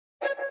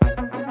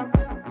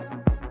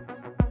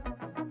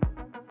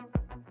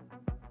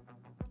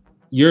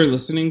You're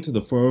listening to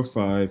the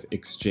 405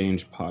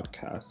 Exchange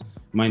podcast.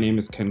 My name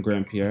is Ken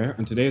Grand-Pierre,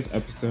 and today's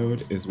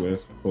episode is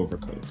with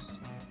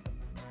Overcoats.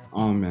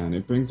 Oh man,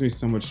 it brings me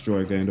so much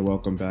joy getting to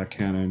welcome back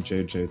Hannah and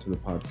JJ to the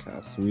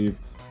podcast. We've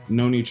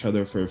known each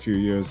other for a few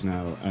years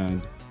now, and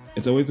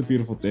it's always a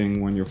beautiful thing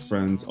when your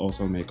friends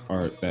also make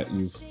art that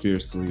you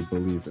fiercely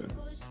believe in.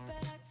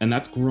 And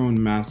that's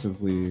grown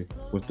massively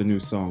with the new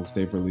songs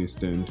they've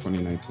released in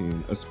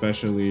 2019,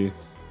 especially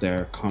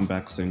their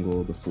comeback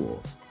single, The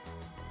Fool.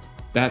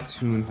 That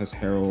tune has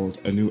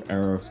heralded a new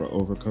era for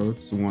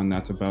Overcoats, one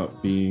that's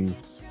about being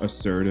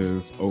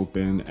assertive,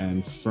 open,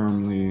 and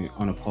firmly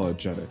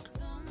unapologetic.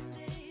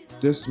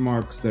 This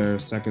marks their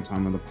second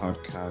time on the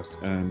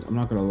podcast, and I'm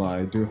not gonna lie,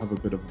 I do have a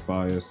bit of a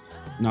bias,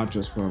 not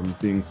just from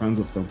being friends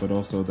with them, but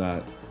also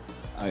that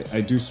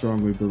I do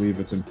strongly believe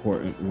it's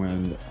important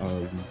when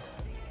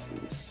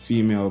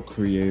female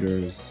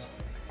creators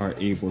are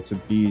able to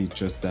be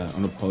just that,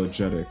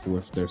 unapologetic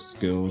with their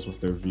skills, with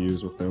their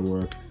views, with their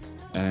work.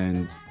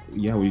 And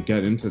yeah, we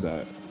get into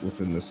that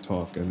within this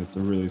talk, and it's a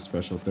really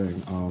special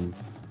thing.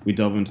 We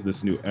delve into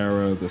this new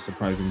era, the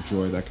surprising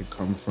joy that could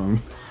come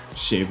from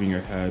shaving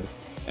your head,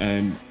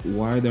 and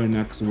why their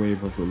next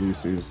wave of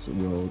releases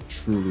will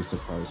truly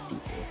surprise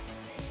people.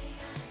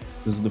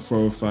 This is the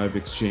 405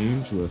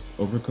 Exchange with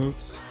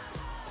Overcoats.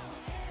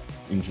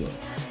 Enjoy.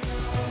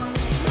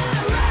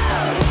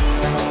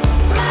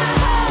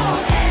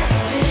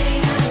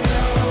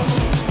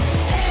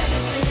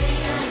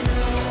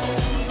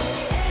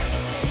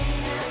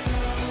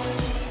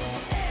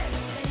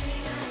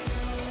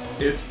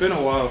 It's been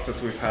a while since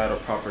we've had a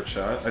proper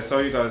chat. I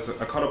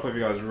caught up with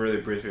you guys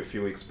really briefly a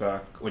few weeks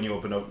back when you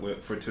opened up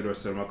for Two Door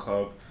Cinema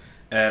Club.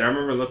 And I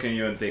remember looking at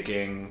you and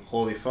thinking,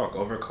 holy fuck,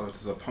 Overcoats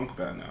is a punk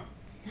band now.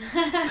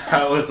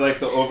 That was like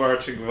the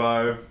overarching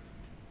vibe.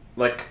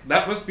 Like,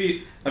 that must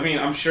be, I mean,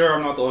 I'm sure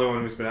I'm not the only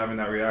one who's been having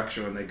that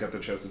reaction when they get the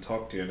chance to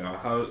talk to you now.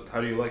 How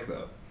do you like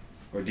that?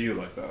 Or do you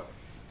like that?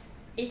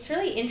 It's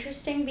really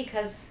interesting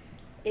because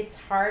it's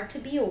hard to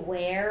be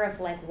aware of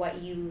like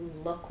what you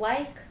look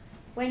like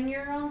when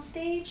you're on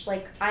stage.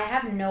 Like, I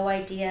have no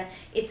idea.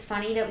 It's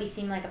funny that we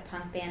seem like a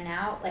punk band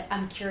now. Like,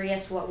 I'm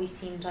curious what we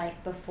seemed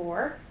like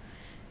before.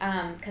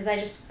 Because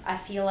I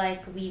feel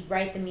like we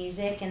write the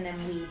music and then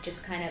we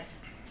just kind of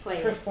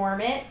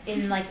perform it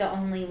in like the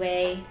only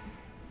way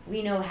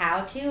we know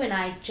how to. And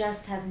I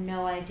just have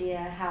no idea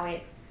how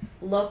it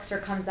looks or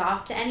comes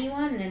off to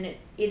anyone. And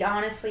it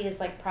honestly is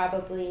like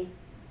probably,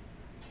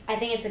 I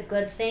think it's a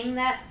good thing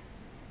that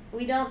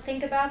we don't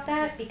think about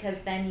that,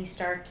 because then you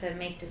start to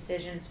make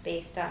decisions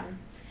based on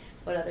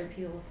what other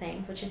people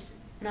think, which is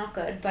not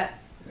good. But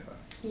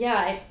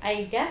yeah,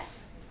 I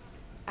guess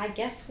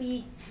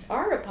we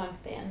are a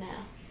punk band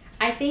now.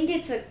 I think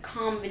it's a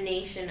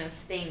combination of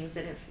things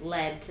that have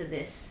led to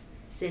this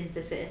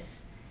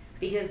synthesis,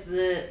 because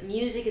the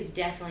music is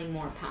definitely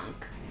more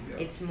punk. Yeah.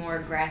 It's more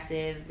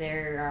aggressive.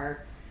 There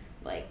are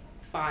like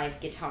 5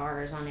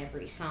 guitars on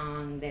every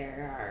song.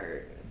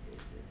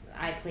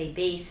 I play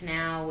bass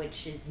now,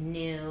 which is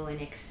new and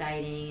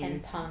exciting.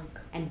 And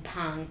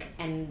punk.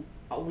 And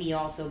we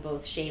also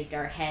both shaved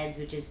our heads,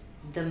 which is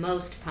the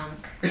most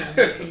punk thing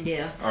you can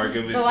do.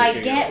 Arguably so I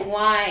get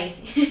why.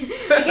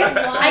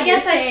 I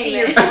guess I see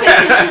your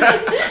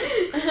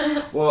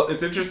point. Well,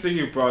 it's interesting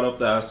you brought up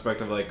the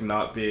aspect of like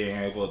not being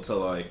able to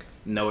like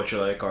know what you're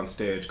like on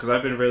stage, because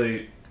I've been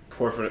really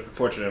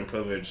fortunate and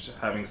privileged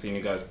having seen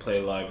you guys play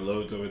live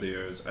loads over the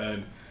years,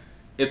 and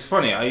it's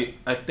funny.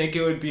 I think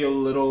it would be a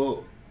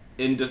little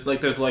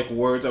there's like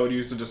words I would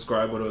use to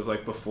describe what it was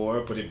like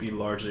before, but it'd be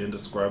largely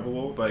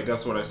indescribable. But I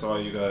guess when I saw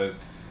you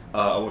guys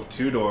with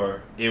Two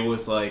Door, it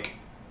was like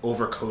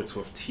overcoats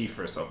with teeth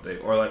or something,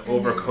 or like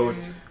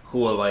overcoats who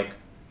will like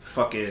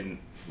fucking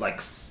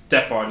like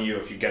step on you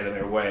if you get in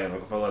their way,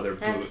 like with a leather boot.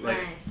 That's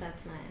like, nice.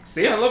 That's nice.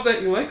 See, I love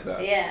that you like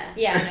that. Yeah.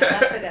 Yeah, no,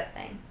 that's a good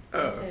thing.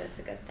 That's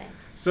a good thing.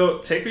 So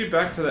take me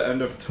back to the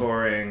end of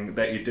touring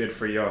that you did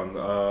for Young.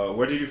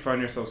 Where did you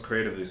find yourselves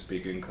creatively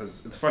speaking?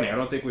 Because it's funny, I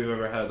don't think we've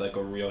ever had like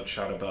a real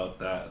chat about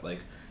that. Like,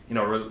 you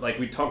know, like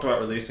we talked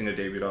about releasing a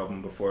debut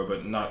album before,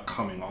 but not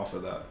coming off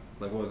of that.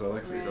 Like, what was that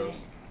like for you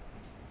guys?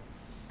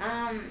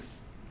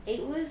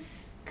 It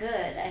was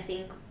good. I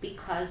think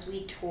because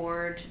we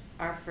toured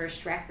our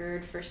first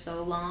record for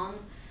so long,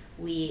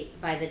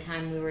 by the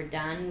time we were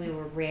done, we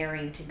were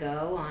raring to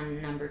go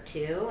on number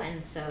 2,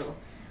 and so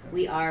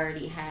we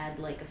already had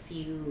like a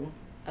few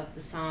of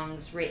the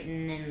songs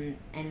written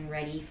and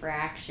ready for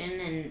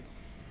action,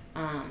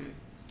 and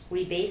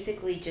we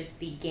basically just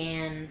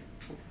began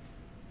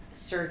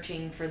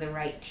searching for the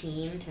right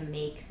team to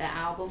make the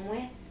album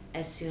with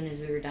as soon as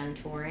we were done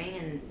touring,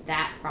 and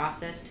that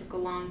process took a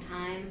long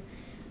time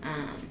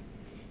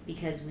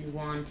because we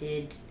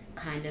wanted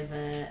kind of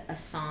a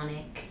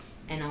sonic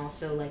and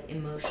also like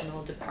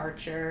emotional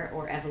departure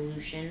or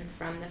evolution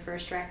from the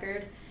first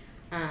record.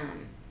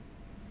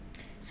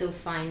 So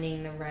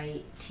finding the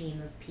right team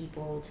of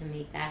people to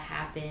make that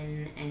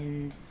happen,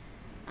 and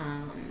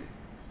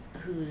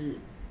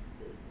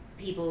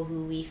people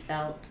who we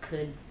felt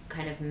could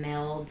kind of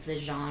meld the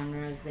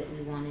genres that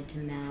we wanted to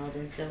meld.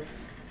 And so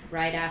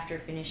right after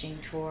finishing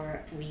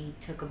tour, we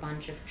took a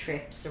bunch of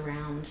trips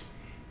around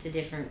to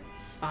different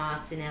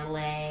spots in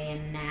LA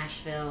and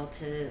Nashville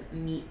to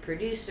meet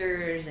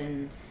producers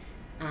and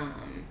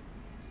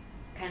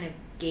kind of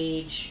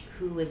gauge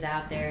who was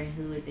out there and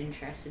who was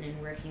interested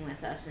in working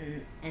with us,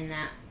 and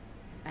that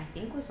I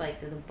think was like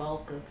the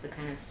bulk of the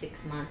kind of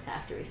 6 months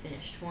after we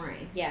finished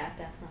touring. Yeah,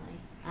 definitely.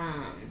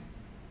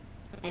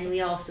 And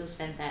we also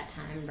spent that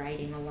time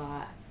writing a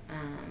lot.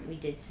 We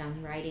did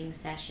some writing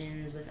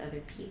sessions with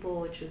other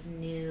people, which was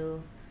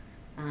new.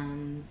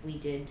 We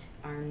did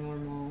our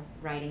normal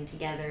writing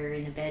together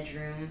in a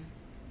bedroom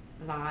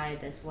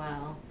vibe as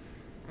well.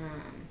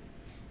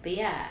 But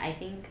yeah, I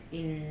think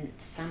in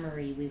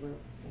summary, we were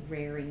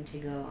raring to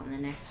go on the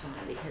next one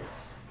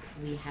because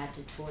we had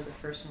to tour the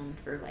first one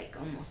for like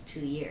almost 2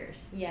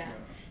 years. Yeah.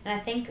 And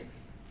I think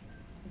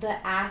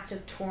the act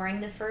of touring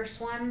the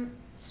first one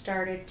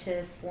started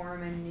to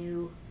form a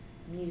new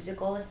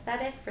musical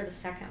aesthetic for the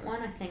second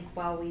one. I think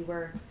while we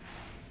were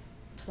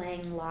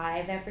playing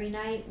live every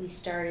night, we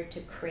started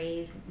to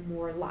crave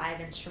more live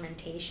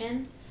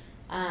instrumentation.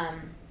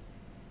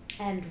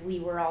 And we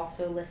were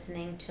also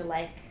listening to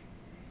like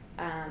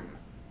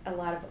a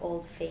lot of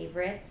old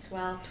favorites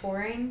while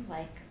touring,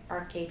 like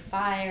Arcade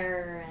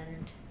Fire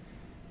and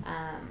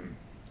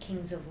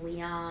Kings of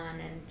Leon,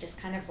 and just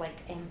kind of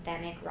like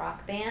anthemic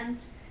rock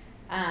bands.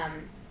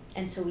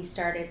 And so we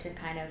started to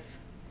kind of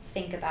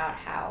think about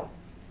how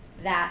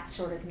that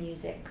sort of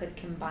music could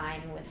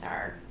combine with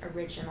our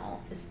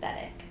original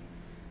aesthetic,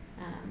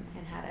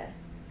 and how to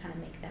kind of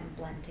make them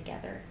blend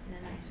together in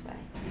a nice way.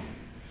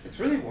 It's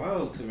really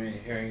wild to me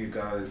hearing you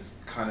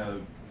guys kind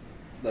of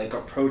like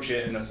approach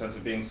it in a sense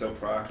of being so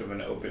proactive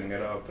and opening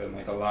it up and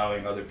like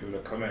allowing other people to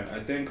come in. I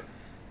think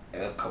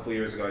a couple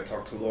years ago I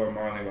talked to Laura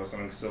Marling about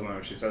something similar,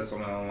 and she said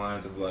something along the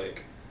lines of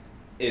like,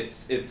 it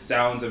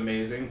sounds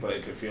amazing, but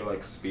it could feel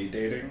like speed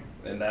dating,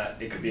 and that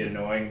it could be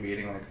annoying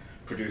meeting like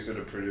producer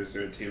to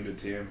producer, team to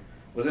team.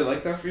 Was it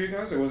like that for you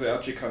guys, or was it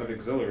actually kind of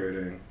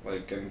exhilarating,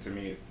 like getting to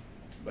meet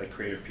like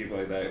creative people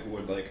like that who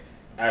would like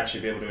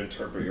actually be able to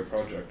interpret your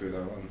project through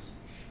that lens?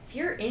 If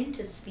you're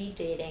into speed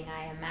dating,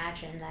 I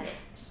imagine that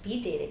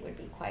speed dating would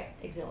be quite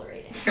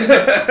exhilarating.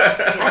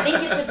 I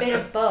think it's a bit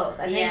of both.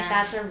 I think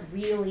that's a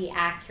really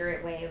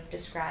accurate way of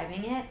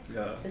describing it.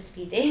 Yeah. The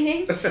speed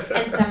dating,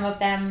 and some of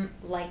them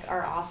like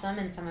are awesome,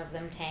 and some of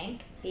them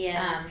tank.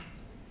 Yeah.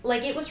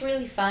 Like it was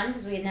really fun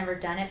because we had never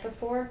done it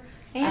before,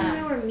 and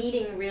we were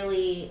meeting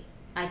really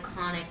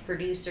iconic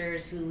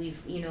producers who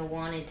we've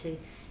wanted to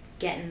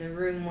get in the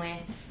room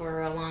with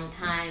for a long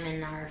time,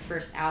 and our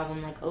first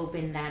album like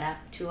opened that up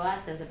to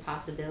us as a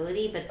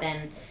possibility. But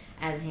then,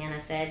 as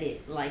Hannah said,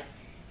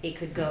 it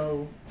could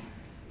go,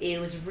 it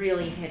was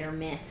really hit or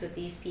miss with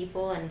these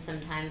people, and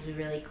sometimes we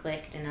really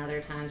clicked and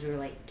other times we were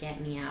like,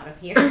 get me out of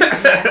here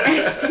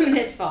as soon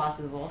as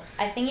possible.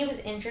 I think it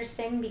was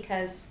interesting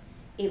because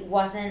it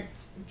wasn't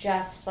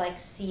just like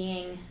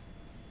seeing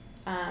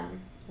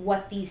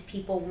what these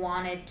people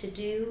wanted to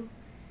do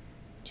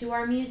to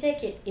our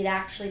music. It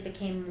actually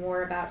became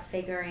more about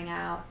figuring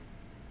out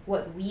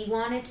what we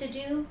wanted to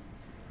do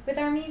with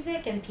our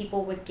music, and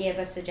people would give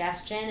a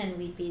suggestion and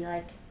we'd be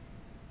like,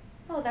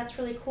 oh, that's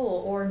really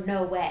cool, or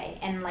no way.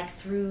 And like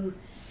through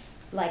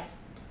like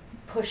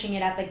pushing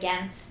it up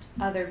against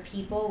other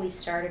people, we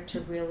started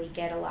to really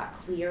get a lot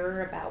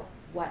clearer about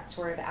what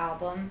sort of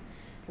album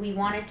we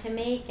wanted to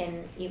make,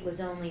 and it was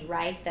only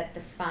right that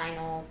the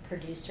final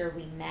producer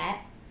we met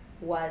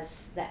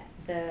was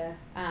the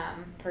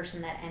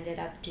person that ended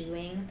up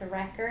doing the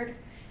record.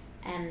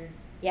 And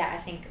yeah, I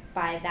think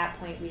by that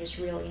point we just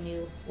really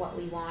knew what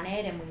we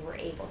wanted, and we were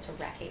able to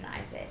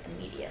recognize it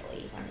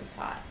immediately when we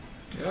saw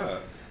it. Yeah.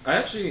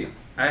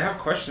 I have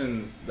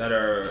questions that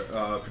are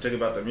particularly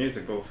about the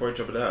music, but before I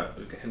jump into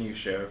that, can you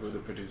share who the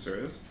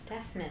producer is?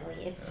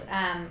 Definitely. It's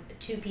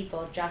two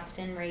people,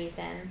 Justin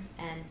Raisin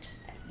and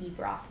Eve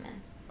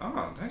Rothman.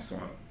 Oh, nice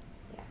one.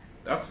 Yeah.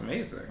 That's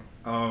amazing.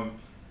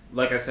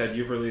 Like I said,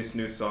 you've released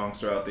new songs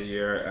throughout the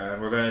year, and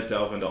we're going to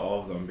delve into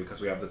all of them because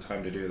we have the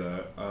time to do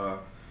that.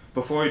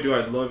 Before we do,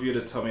 I'd love you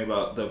to tell me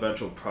about the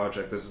eventual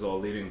project this is all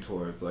leading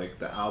towards, like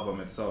the album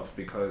itself,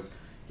 because,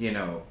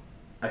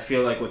 I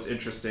feel like what's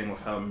interesting with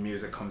how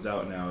music comes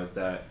out now is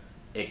that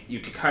you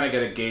can kind of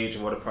get a gauge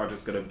of what a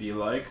project's going to be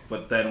like,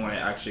 but then when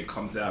it actually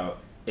comes out,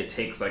 it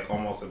takes like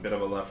almost a bit of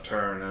a left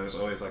turn, and there's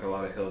always like a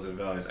lot of hills and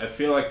valleys. I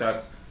feel like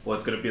that's what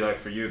it's going to be like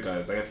for you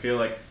guys. Like I feel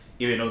like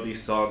even though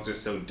these songs are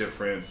so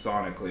different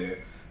sonically,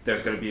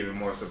 there's going to be even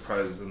more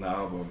surprises in the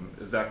album.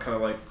 Is that kind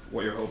of like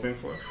what you're hoping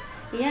for?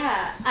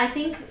 Yeah, I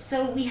think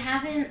so. We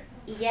haven't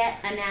yet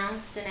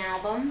announced an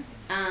album,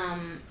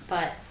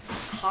 but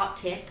hot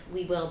tip,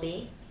 we will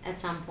be at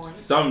some point.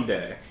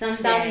 Someday.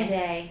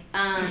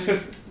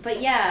 But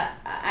yeah,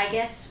 I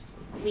guess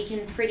we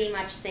can pretty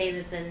much say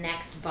that the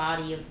next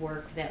body of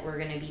work that we're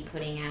going to be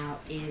putting out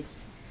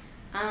is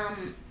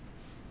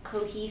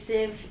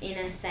cohesive in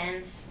a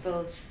sense,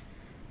 both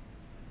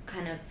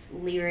kind of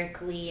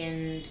lyrically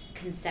and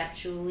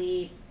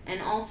conceptually,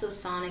 and also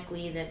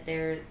sonically, that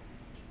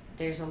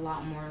there's a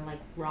lot more like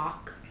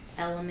rock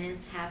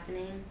elements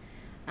happening.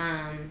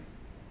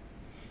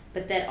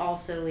 But that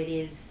also it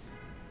is,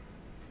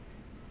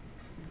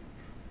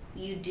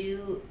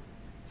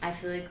 I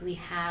feel like we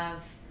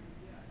have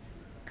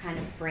kind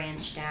of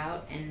branched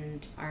out,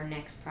 and our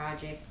next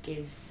project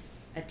gives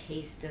a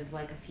taste of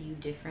like a few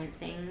different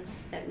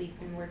things that we've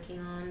been working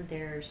on.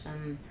 There are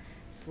some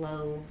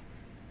slow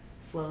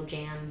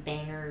jam,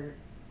 banger,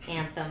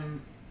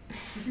 anthem,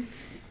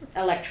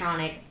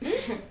 electronic,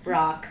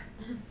 rock,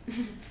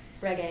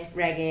 reggae.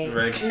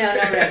 No, not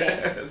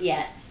reggae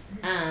yet.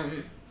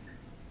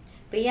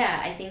 But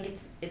yeah, I think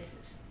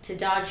it's to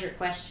dodge your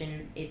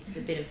question, it's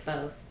a bit of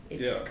both.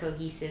 It's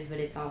cohesive, but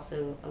it's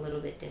also a little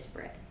bit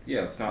disparate.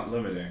 Yeah, it's not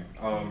limiting.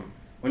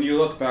 When you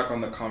look back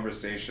on the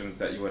conversations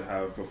that you would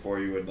have before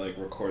you would like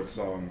record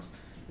songs,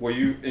 were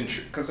you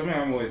because something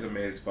I'm always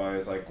amazed by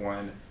is like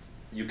when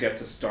you get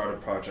to start a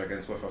project and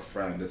it's with a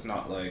friend. It's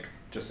not like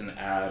just an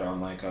ad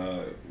on like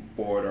a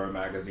board or a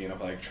magazine of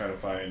like trying to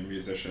find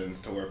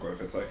musicians to work with.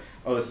 It's like,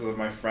 oh, this is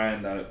my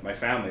friend, my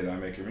family that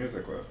I'm making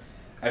music with.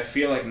 I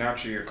feel like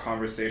naturally your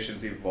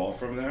conversations evolve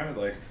from there.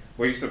 Like,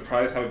 were you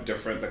surprised how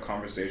different the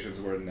conversations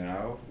were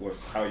now with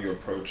how you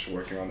approach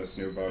working on this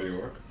new body of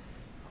work?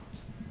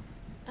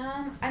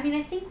 I mean,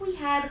 I think we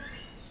had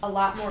a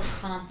lot more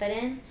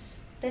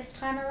confidence this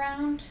time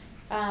around,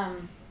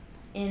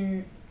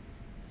 in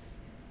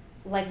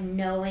like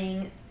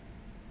knowing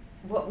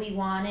what we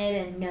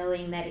wanted and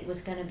knowing that it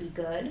was going to be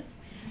good.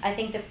 I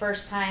think the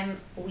first time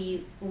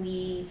we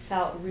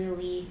felt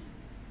really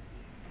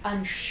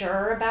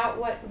unsure about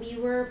what we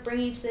were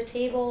bringing to the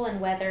table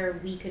and whether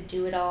we could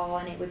do it all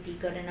and it would be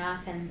good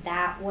enough, and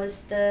that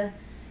was the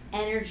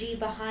energy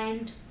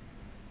behind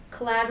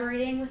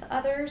collaborating with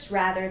others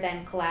rather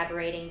than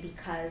collaborating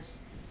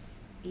because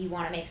you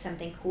want to make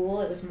something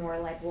cool. It was more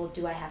like, well,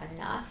 do I have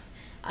enough?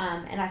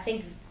 And I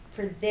think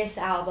for this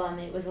album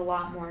it was a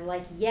lot more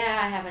like, yeah,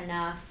 I have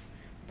enough,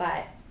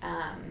 but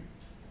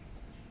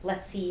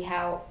let's see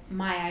how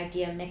my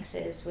idea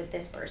mixes with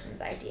this person's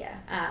idea.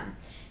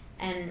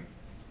 And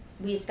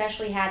we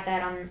especially had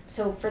that on,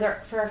 so for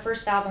our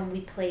first album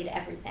we played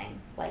everything.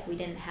 Like we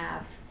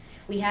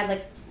had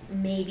like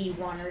maybe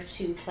one or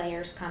two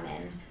players come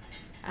in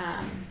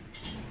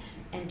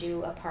and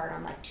do a part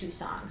on like 2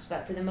 songs,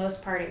 but for the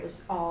most part it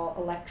was all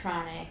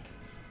electronic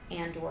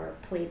and or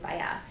played by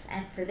us.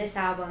 And for this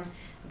album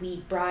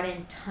we brought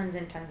in tons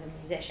and tons of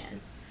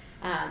musicians,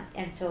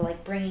 and so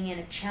like bringing in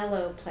a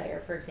cello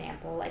player, for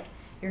example, like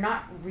you're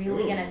not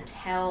really gonna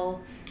tell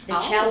the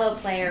cello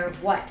player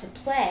what to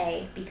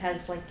play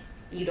because like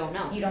you don't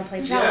know. You don't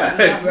play cello. Yeah, you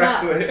don't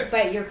exactly. know.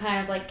 But you're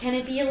kind of like, can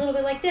it be a little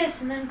bit like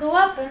this and then go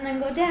up and then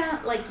go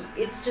down? Like,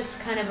 it's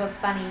just kind of a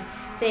funny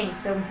thing.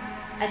 So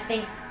I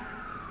think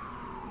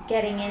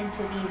getting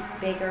into these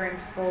bigger and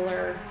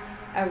fuller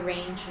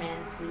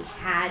arrangements, we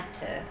had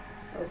to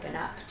open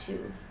up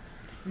to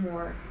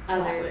more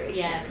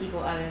people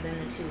other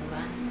than the two of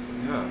us.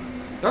 Yeah,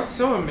 that's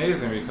so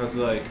amazing because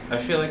like I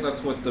feel like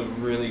that's what the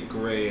really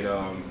great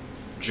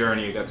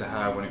journey you get to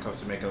have when it comes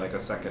to making like a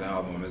second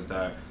album is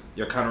that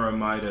you're kind of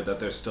reminded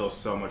that there's still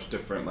so much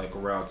different like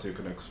routes you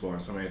can explore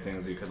and so many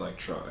things you could like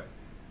try.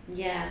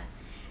 Yeah,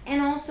 and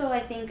also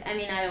I think, I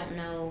mean, I don't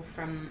know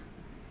from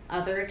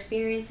other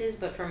experiences,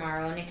 but from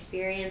our own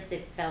experience,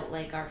 it felt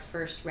like our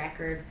first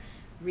record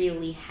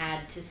really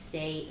had to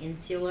stay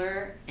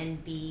insular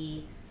and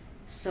be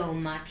so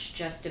much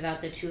just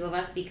about the two of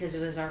us because it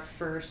was our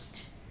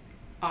first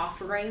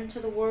offering to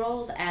the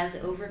world as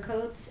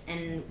Overcoats,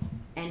 and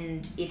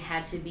it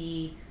had to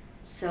be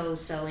so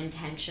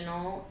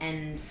intentional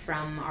and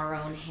from our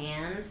own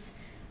hands,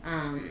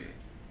 and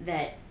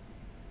I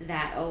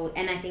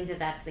think that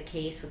that's the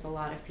case with a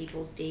lot of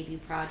people's debut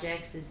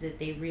projects, is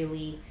that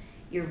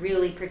you're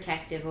really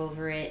protective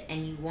over it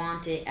and you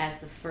want it as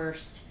the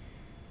first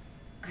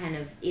kind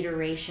of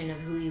iteration of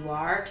who you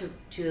are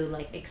to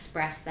like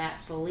express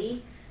that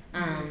fully.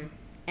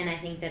 And I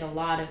think that a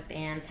lot of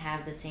bands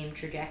have the same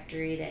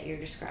trajectory that you're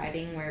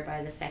describing, where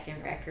by the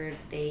second record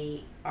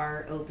they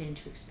are open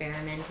to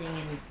experimenting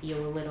and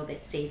feel a little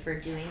bit safer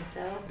doing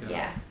so.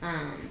 Yeah.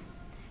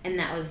 And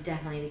that was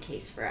definitely the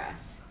case for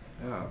us.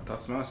 Yeah,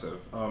 that's massive.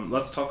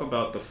 Let's talk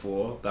about The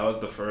Fool. That was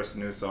the first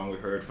new song we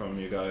heard from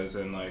you guys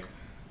in like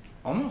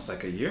almost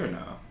like a year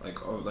now.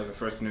 Like the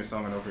first new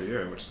song in over a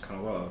year, which is kind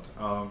of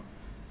wild.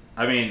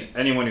 I mean,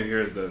 anyone who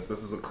hears this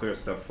is a clear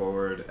step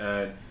forward.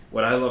 And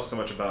what I love so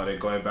much about it,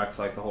 going back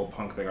to like the whole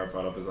punk thing I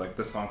brought up, is like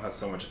this song has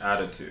so much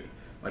attitude.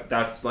 Like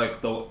that's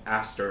like the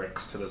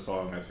asterisk to the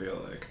song, I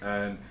feel like.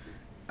 And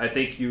I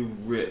think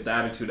the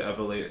attitude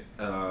elevates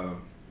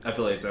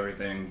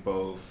everything,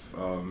 both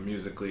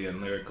musically and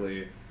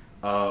lyrically.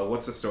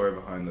 What's the story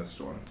behind this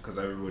one? Because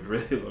I would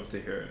really love to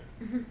hear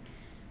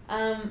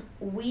it.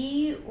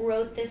 We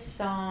wrote this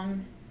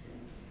song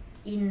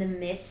in the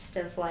midst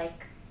of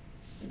like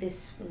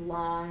this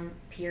long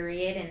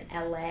period in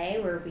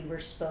LA where we were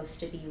supposed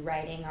to be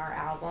writing our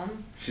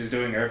album. She's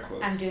doing air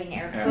quotes. I'm doing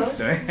air Anna's quotes.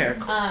 doing air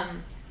quotes.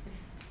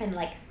 And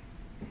like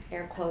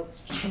air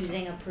quotes,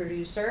 choosing a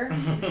producer.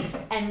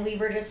 And we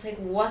were just like,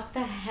 what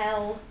the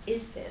hell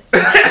is this?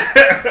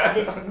 Like,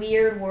 this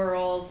weird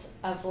world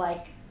of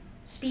like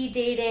speed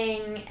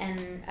dating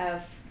and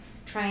of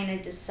trying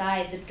to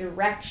decide the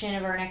direction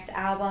of our next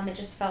album. It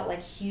just felt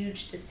like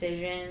huge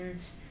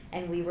decisions,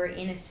 and we were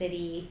in a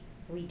city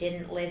we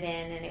didn't live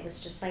in, and it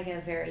was just like a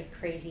very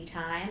crazy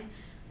time.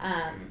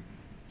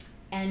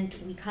 And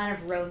we kind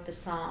of wrote the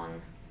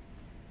song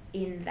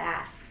in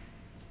that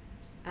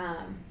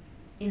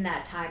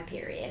time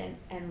period,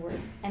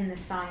 and the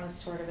song was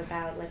sort of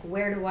about like,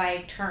 where do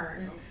I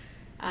turn,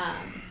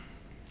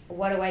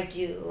 what do I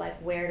do, like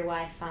where do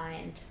I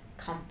find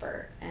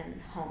comfort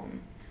and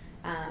home,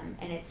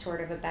 and it's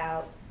sort of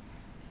about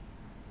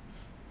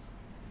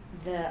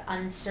the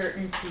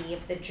uncertainty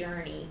of the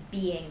journey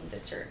being the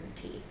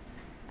certainty,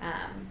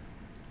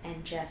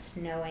 and just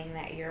knowing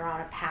that you're on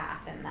a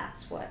path and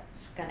that's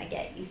what's gonna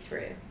get you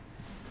through.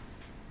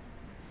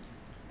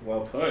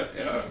 Well put,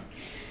 yeah.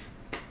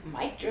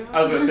 Mic drop.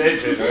 I was gonna say,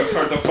 it's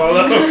hard to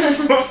follow.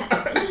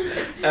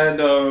 And,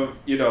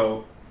 you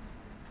know,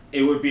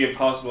 it would be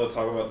impossible to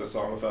talk about the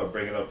song without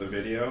bringing up the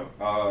video.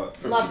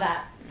 Love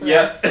that.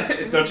 Yes,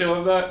 don't you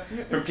love that?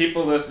 For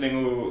people listening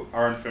who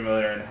aren't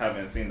familiar and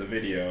haven't seen the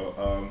video,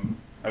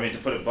 I mean, to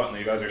put it bluntly,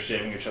 you guys are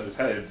shaving each other's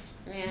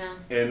heads. Yeah.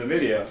 In the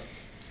video.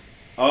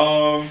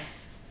 I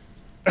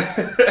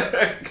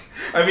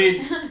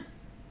mean,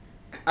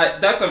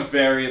 that's a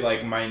very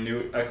like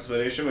minute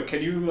explanation, but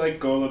can you like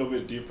go a little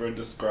bit deeper and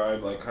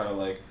describe like kind of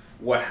like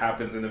what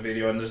happens in the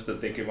video and just the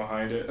thinking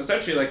behind it?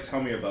 Essentially, like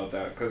tell me about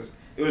that, because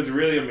it was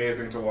really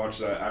amazing to watch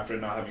that after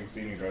not having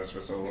seen you guys for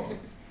so long.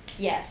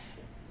 Yes.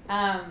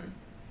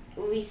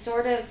 We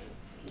sort of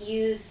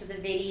used the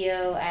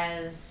video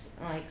as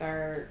like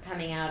our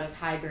coming out of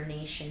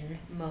hibernation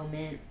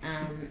moment.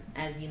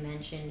 As you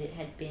mentioned, it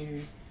had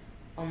been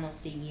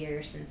almost a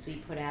year since we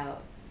put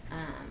out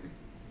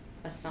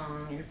a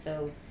song, and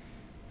so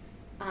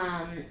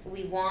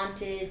we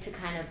wanted to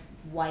kind of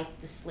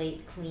wipe the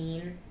slate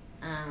clean,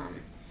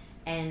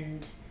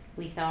 and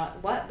we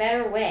thought, what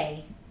better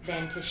way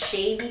than to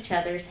shave each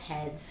other's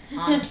heads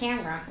on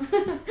camera.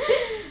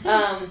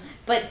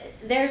 But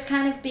there's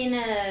kind of been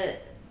a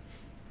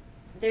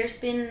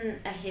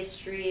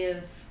history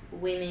of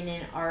women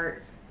in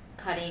art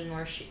cutting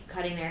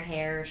their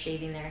hair or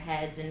shaving their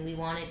heads, and we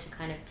wanted to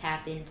kind of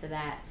tap into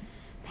that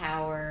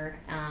power,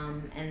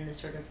 and the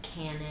sort of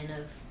canon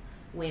of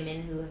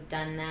women who have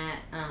done that.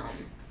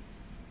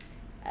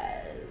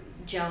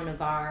 Joan of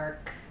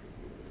Arc,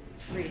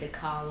 Frida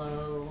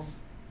Kahlo,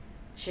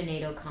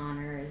 Sinead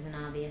O'Connor is an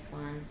obvious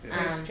one.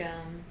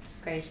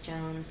 Grace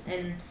Jones.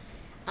 And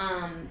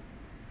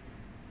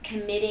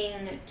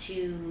committing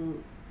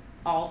to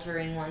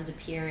altering one's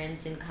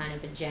appearance in kind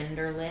of a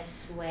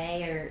genderless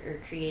way,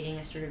 or creating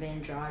a sort of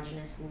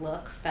androgynous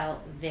look, felt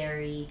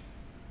very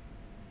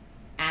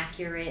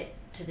accurate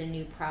to the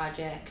new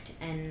project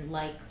and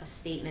like a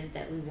statement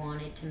that we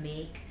wanted to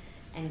make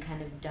and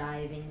kind of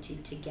dive into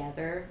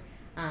together.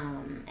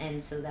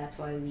 And so that's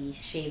why we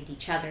shaved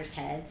each other's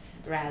heads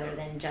rather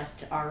than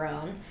just our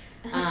own.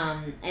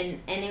 And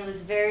it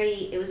was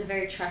a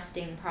very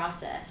trusting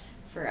process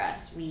for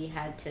us. We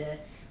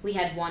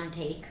had one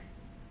take.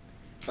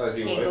 As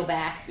you Can't would. go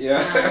back.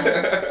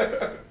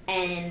 Yeah.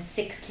 And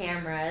 6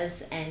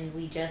 cameras, and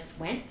we just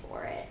went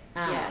for it.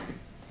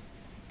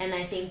 And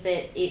I think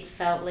that it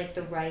felt like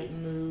the right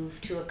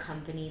move to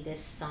accompany this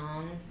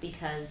song,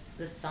 because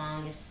the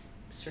song is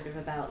sort of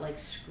about like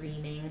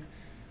screaming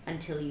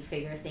until you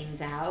figure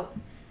things out.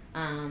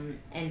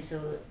 And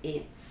so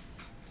it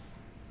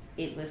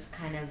was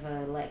kind of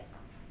a like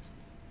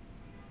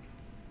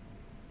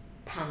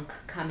punk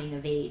coming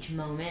of age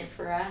moment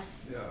for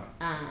us. Yeah.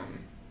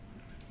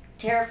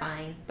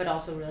 Terrifying, but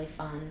also really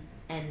fun,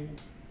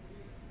 and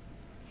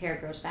hair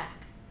grows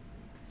back.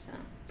 So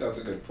That's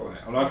a good point.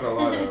 I'm not gonna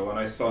lie though, when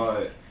I saw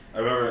it, I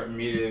remember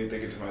immediately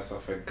thinking to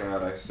myself, like,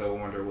 God, I so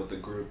wonder what the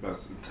group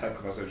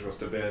text message must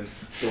have been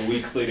the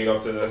weeks leading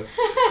up to this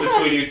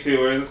between you two,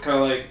 where it's just kind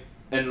of like,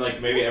 and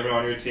like maybe everyone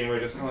on your team were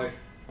just kind of like,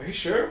 are you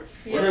sure?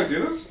 Yeah. We're gonna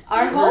do this?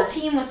 Our whole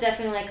team was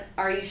definitely like,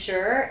 are you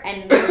sure?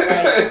 And we were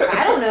like,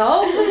 I don't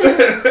know.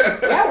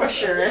 Yeah, we're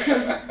sure.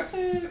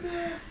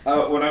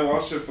 When I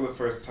watched it for the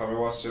first time, I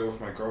watched it with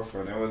my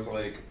girlfriend. It was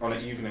like on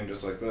an evening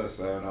just like this,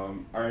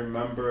 and I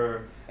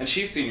remember, and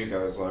she's seen you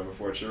guys live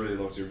before. She really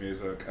loves your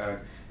music, and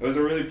it was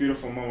a really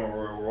beautiful moment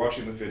where we're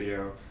watching the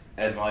video,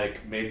 and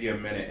like maybe a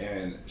minute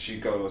in, she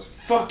goes,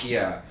 "Fuck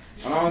yeah!"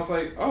 And I was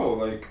like, "Oh,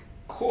 like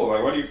cool.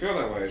 Like, why do you feel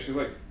that way?" She's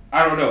like,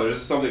 "I don't know. There's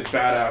just something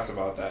badass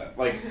about that."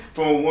 Like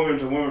from a woman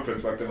to woman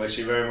perspective, like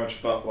she very much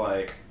felt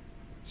like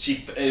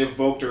it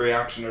evoked a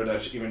reaction or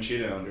that even she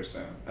didn't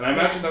understand. And I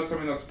imagine that's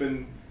something that's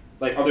been.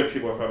 Like, other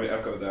people have probably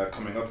echoed that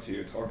coming up to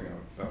you, talking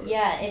about it.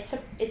 Yeah,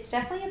 it's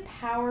definitely a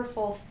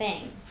powerful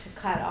thing to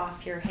cut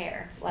off your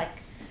hair. Like,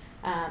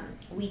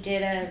 we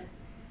did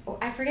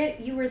I forget,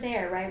 you were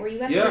there, right? Were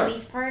you at the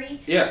release party?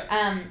 Yeah.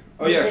 Can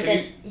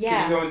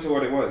you go into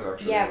what it was,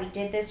 actually? Yeah, we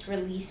did this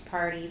release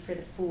party for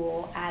The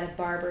Fool at a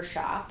barber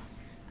shop.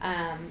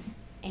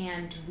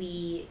 And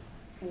we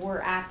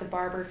were at the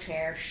barber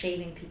chair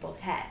shaving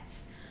people's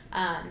heads.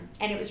 And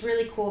it was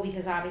really cool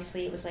because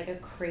obviously it was like a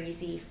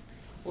crazy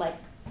like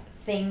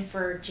thing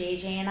for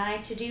JJ and I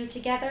to do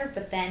together,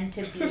 but then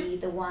to be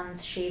the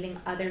ones shaving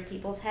other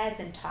people's heads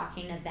and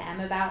talking to them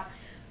about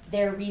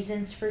their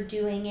reasons for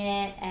doing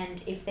it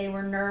and if they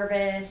were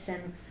nervous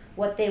and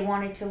what they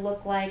wanted to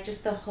look like,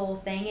 just the whole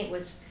thing. It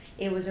was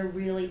a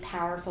really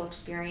powerful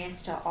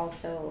experience to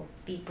also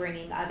be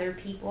bringing other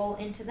people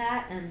into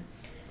that, and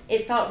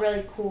it felt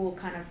really cool,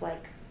 kind of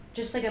like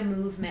just like a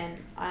movement.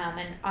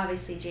 And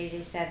obviously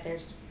JJ said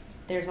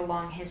there's a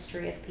long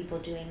history of people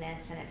doing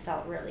this, and it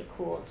felt really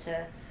cool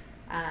to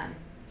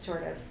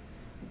sort of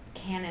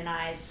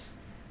canonize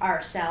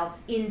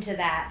ourselves into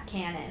that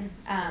canon,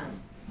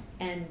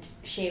 and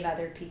shave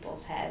other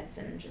people's heads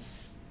and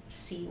just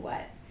see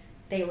what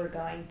they were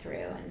going through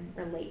and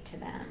relate to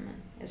them.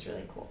 And it was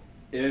really cool.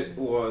 It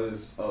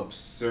was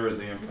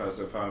absurdly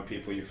impressive how many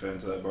people you fit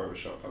into that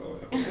barbershop, by the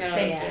way.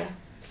 Thank you.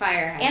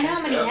 Fire. And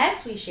how many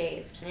heads we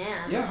shaved.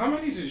 Yeah. Yeah, how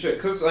many did you shave?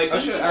 Because, like, I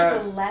should it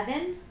add... was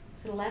 11.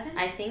 Was it 11?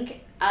 I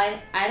think,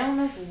 I don't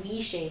know if we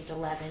shaved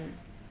 11,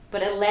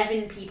 but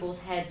 11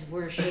 people's heads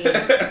were shaved.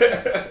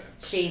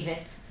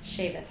 Shaveth.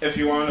 If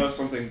you want to know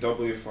something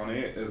doubly funny,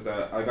 is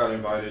that I got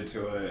invited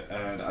to it,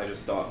 and I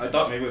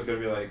thought maybe it was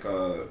going to be like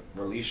a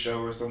release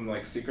show or some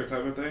like secret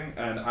type of thing,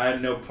 and I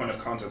had no point of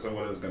context of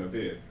what it was going to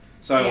be.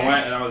 So I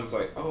went and I was just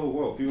like, oh,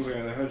 whoa, people are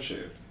getting their head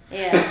shaved.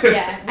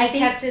 Yeah. I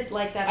kept it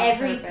like that on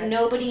purpose.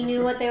 Nobody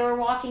knew what they were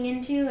walking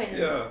into, and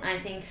Yeah. I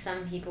think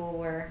some people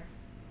were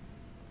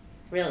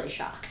really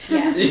shocked.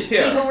 Yeah.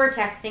 Yeah. People were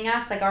texting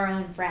us, like our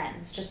own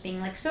friends, just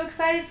being like, so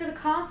excited for the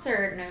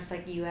concert. And I was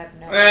like, you have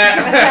no idea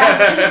what's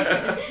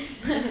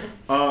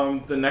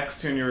happening. The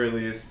next tune you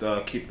released,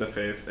 Keep the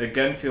Faith,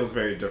 again feels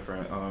very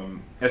different.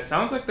 It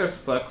sounds like there's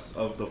flecks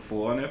of the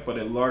Fool on it, but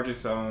it largely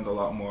sounds a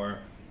lot more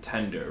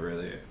tender,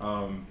 really.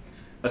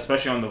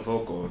 Especially on the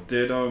vocal.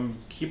 Did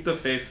Keep the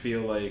Faith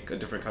feel like a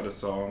different kind of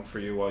song for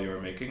you while you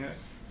were making it?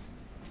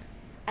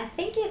 I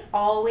think it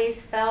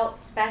always felt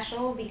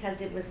special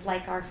because it was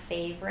like our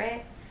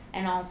favorite,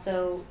 and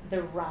also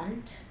the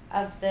runt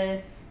of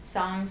the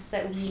songs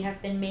that we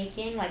have been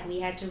making. Like, we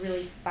had to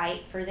really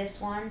fight for this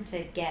one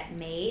to get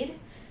made.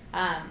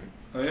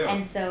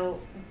 And so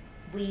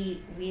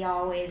we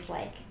always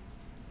like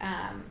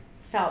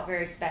felt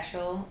very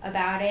special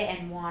about it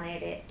and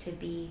wanted it to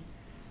be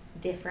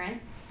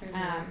different.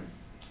 Mm-hmm.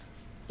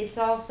 It's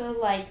also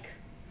like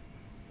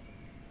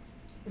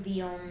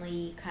the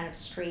only kind of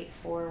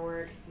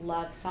straightforward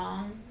love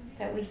song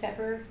that we've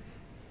ever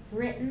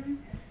written,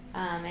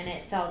 and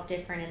it felt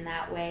different in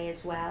that way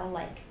as well.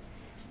 Like,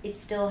 it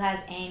still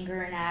has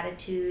anger and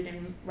attitude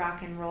and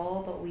rock and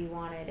roll, but we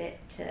wanted it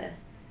to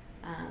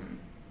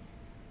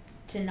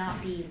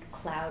not be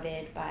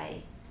clouded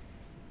by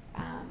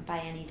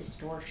any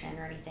distortion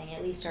or anything,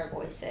 at least our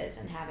voices,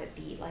 and have it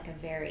be like a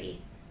very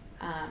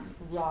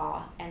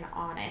raw and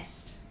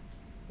honest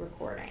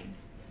recording.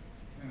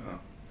 Yeah.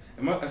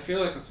 I feel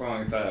like a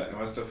song like that, it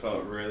must have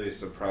felt really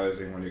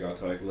surprising when you got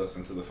to like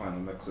listen to the final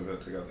mix of it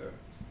together.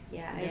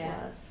 Yeah, it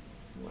was.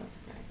 It was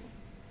surprising.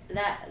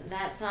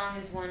 That song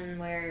is one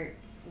where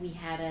we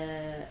had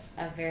a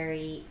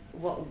very,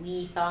 what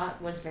we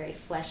thought was very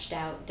fleshed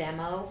out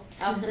demo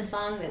of the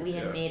song that we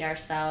had made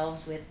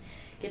ourselves, with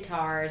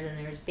guitars, and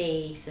there was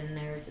bass, and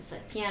there was this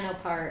like piano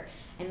part,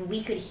 and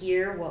we could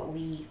hear what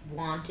we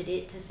wanted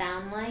it to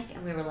sound like,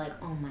 and we were like,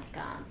 oh my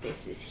god,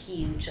 this is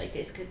huge, like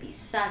this could be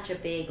such a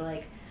big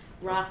like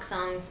rock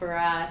song for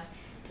us.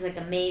 It's like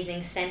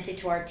amazing. Sent it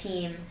to our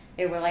team.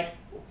 They were like,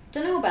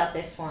 don't know about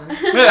this one.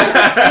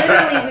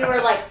 Literally, we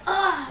were like,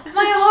 my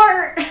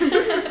heart.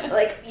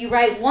 Like, you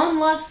write one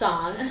love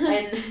song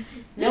and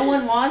no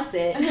one wants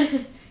it.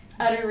 It's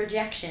utter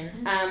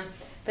rejection.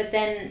 But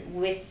then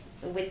with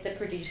the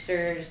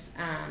producers,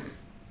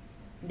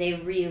 they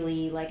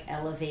really like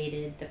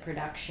elevated the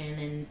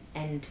production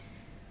and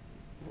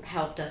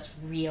helped us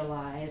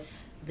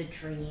realize the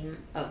dream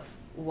of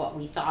what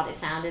we thought it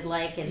sounded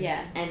like, and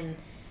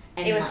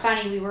it was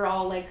funny. We were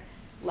all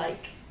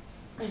like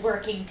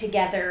working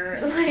together,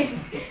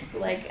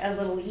 like a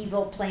little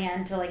evil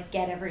plan to like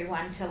get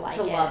everyone to like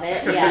love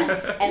it.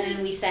 Yeah. And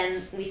then we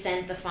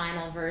sent the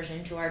final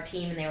version to our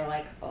team, and they were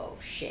like, oh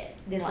shit,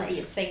 this will be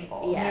a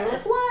single. Yeah. And they were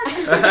like, what?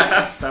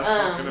 That's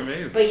fucking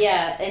amazing. But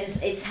yeah, and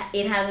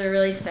it has a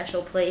really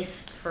special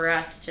place for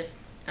us.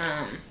 Just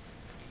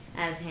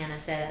as Hannah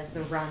said, as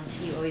the runt,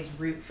 you always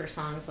root for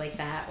songs like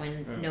that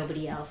when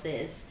nobody else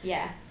is.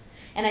 Yeah.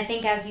 And I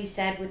think, as you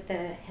said, with the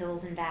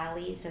hills and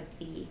valleys of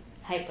the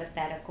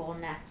hypothetical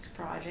next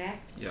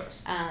project,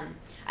 yes,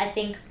 I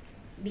think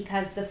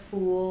because The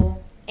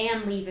Fool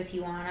and Leave If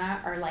You Wanna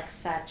are like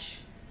such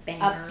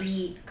Bangers.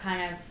 Upbeat,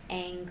 kind of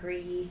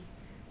angry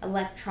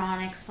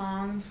electronic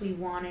songs, we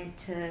wanted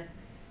to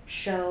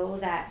show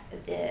that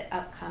the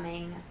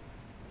upcoming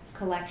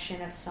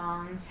collection of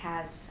songs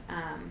has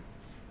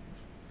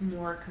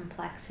more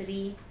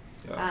complexity,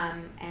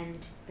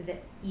 and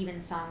even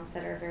songs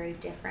that are very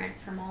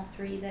different from all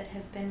three that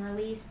have been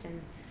released,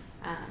 and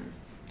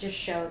just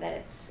show that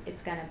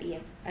it's gonna be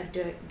a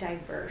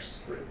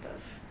diverse group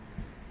of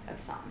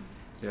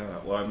songs. Yeah,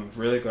 well, I'm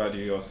really glad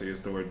you also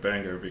used the word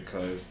banger,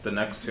 because the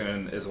next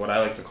tune is what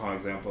I like to call an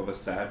example of a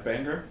sad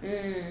banger.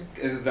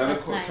 Is that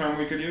That's a nice. term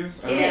we could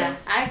use?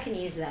 Yes, I can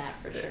use that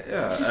for sure.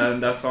 Yeah,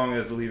 and that song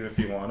is Leave If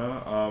You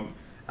Wanna.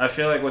 I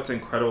feel like what's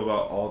incredible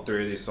about all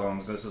three of these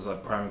songs, this is a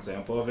prime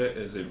example of it,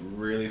 is it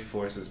really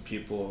forces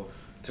people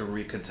to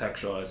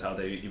recontextualize how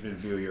they even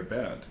view your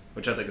band,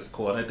 which I think is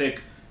cool. And I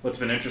think what's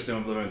been interesting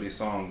with living with these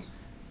songs,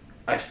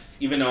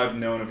 even though I've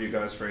known of you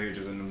guys for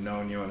ages and have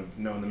known you and have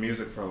known the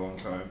music for a long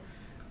time,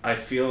 I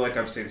feel like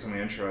I've seen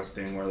something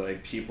interesting where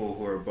like people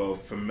who are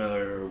both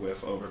familiar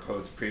with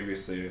Overcoats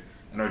previously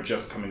and are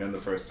just coming in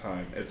the first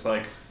time, it's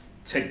like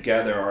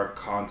together our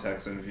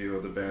context and view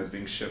of the band's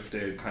being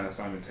shifted kind of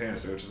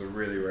simultaneously, which is a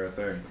really rare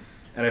thing.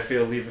 And I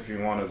feel Leave If You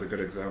Want is a good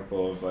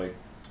example of like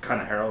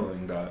kind of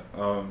heralding that.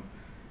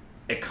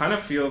 It kind of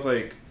feels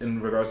like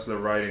in regards to the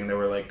writing, there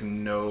were like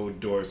no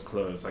doors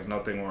closed, like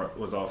nothing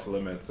was off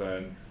limits.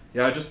 And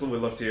yeah, I just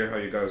would love to hear how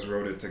you guys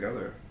wrote it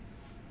together.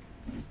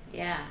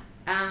 Yeah.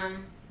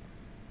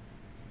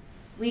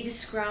 We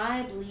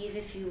describe Leave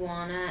If You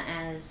Wanna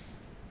as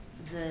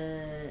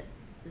the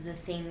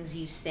things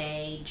you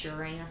say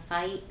during a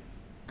fight,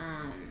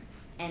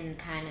 and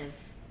kind of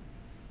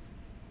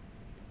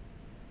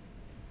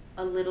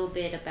a little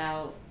bit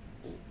about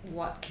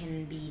what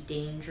can be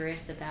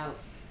dangerous about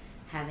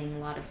having a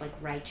lot of like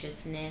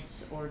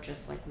righteousness or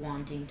just like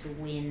wanting to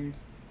win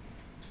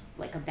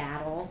like a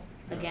battle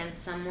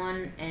against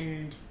someone,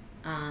 and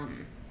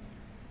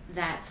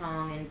that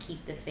song and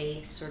Keep the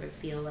Faith sort of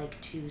feel like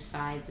two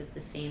sides of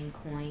the same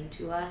coin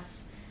to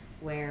us,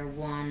 where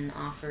one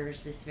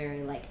offers this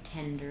very like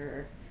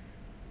tender,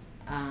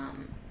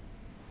 kind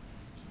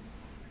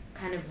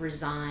of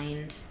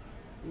resigned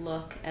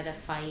look at a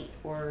fight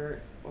or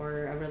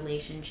a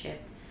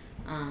relationship,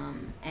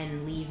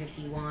 and Leave If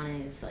You Wanna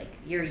is like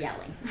you're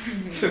yelling.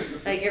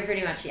 Like you're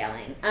pretty much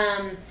yelling.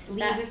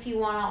 Leave If You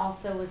Wanna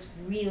also was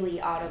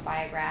really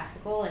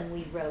autobiographical, and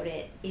we wrote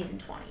it in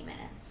 20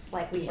 minutes.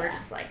 Like we were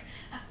just like,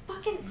 I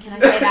fucking, can I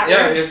say that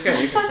Yeah, word? it's good.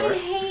 You I can fucking start.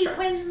 hate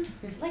when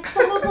like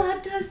blah blah blah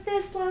does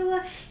this, blah blah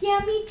blah. Yeah,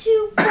 me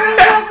too. Blah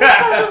blah blah,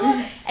 blah,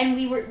 blah. And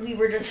we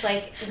were just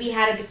like, we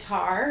had a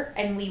guitar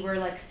and we were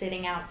like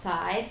sitting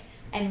outside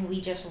and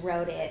we just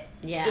wrote it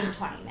in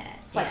 20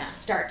 minutes, like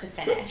start to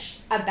finish,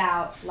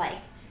 about like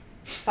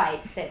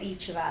fights that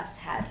each of us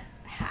had.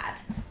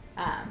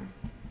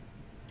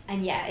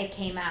 And yeah, it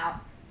came out.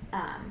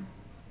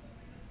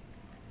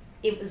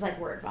 It was like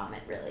word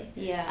vomit, really.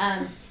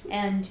 Yeah.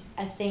 And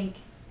I think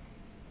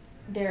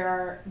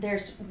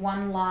there's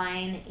one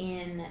line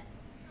in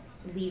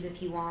Leave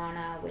If You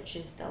Wanna, which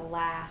is the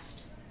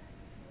last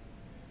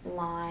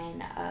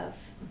line of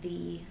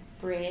the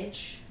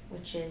bridge,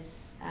 which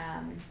is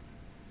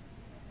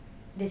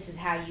this is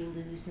how you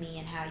lose me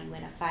and how you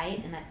win a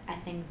fight. And I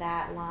think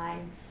that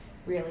line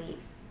really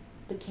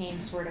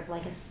became sort of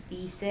like a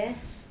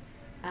thesis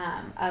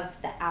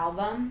of the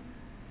album.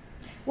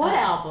 What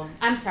album?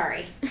 I'm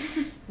sorry.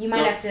 You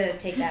might have to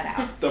take that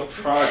out. The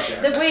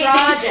project. The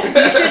project.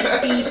 You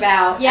should beep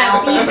out. Yeah,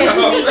 beep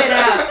it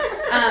out.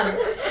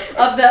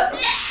 Of the...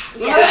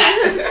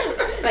 Yeah.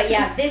 But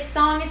yeah, this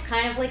song is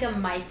kind of like a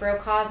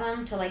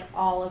microcosm to like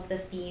all of the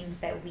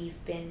themes that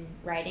we've been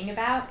writing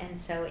about, and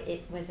so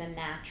it was a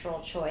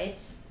natural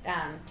choice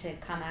to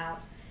come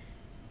out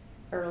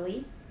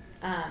early.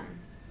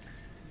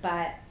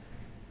 But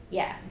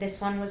yeah,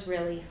 this one was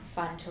really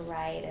fun to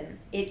write, and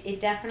it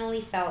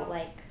definitely felt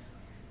like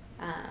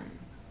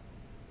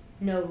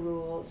no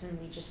rules, and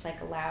we just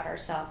like allowed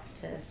ourselves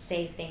to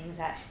say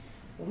things at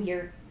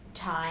weird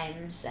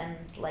times and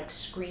like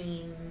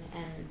scream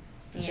and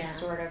just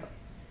sort of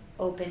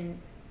opened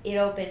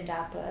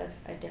up a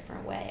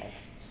different way of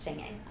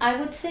singing. I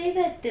would say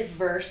that the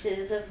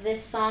verses of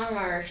this song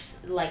are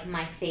like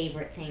my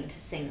favorite thing to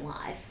sing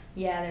live.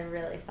 Yeah, they're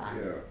really fun.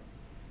 Yeah.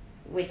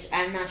 Which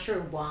I'm not sure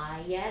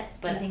why yet,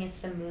 but do you think it's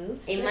the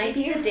moves? it might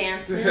be the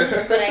dance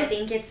moves, but I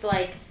think it's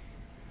like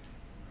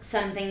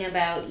something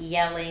about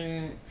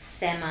yelling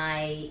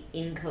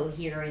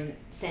semi-incoherent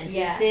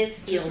sentences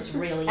feels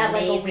really at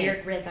amazing. like a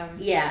weird rhythm.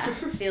 Yeah,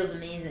 feels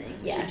amazing.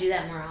 Yeah. Should do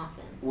that more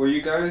often. Were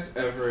you guys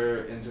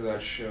ever into that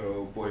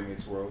show Boy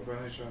Meets World by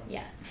any chance?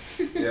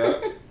 Yes.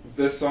 Yeah.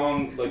 This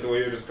song, like the way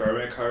you're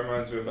describing it, kind of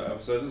reminds me of an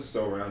episode. This is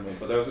so random,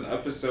 but there was an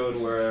episode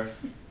where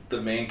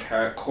the main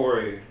character,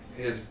 Corey,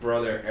 his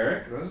brother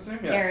Eric, is that his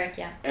name? Yeah. Eric,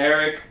 yeah.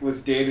 Eric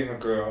was dating a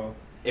girl.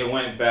 It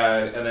went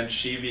bad, and then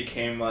she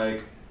became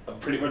like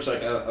pretty much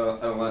like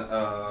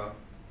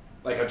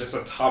just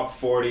a top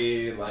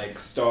 40 like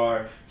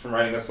star from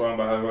writing a song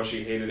about how much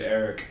she hated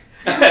Eric.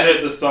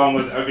 And the song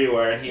was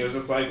everywhere, and he was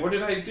just like, "What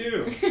did I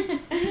do?"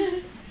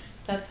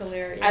 That's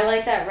hilarious. I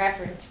like that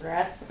reference for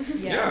us.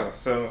 Yeah.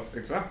 So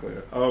exactly.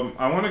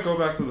 I want to go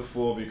back to The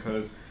Fool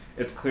because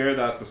it's clear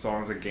that the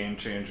song is a game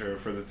changer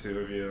for the two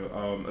of you,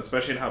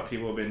 especially in how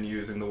people have been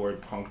using the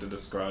word punk to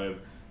describe,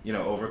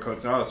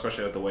 Overcoats now,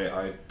 especially at the way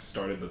I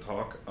started the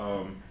talk.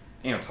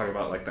 Talk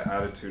about like the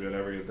attitude and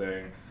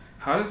everything.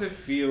 how does it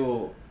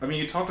feel? I mean,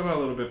 you talked about it a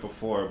little bit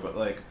before, but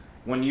like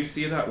when you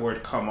see that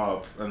word come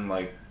up and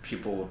like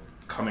people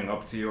coming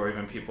up to you or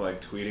even people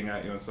like tweeting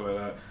at you and stuff like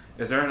that,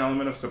 is there an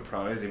element of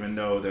surprise even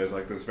though there's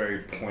like this very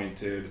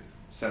pointed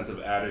sense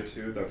of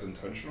attitude that's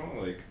intentional?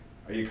 Like,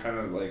 are you kind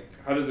of like,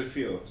 how does it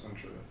feel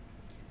essentially?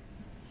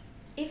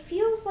 It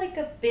feels like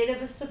a bit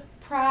of a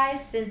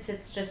surprise since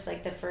it's just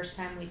like the first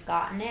time we've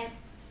gotten it,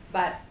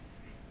 but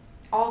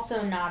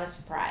also not a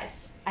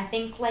surprise. I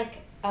think like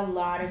a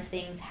lot of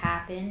things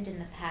happened in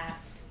the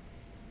past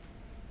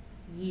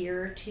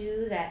year or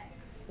two that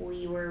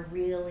we were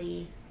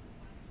really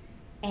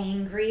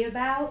angry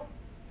about,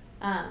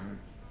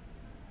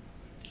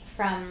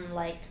 from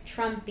like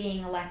Trump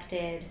being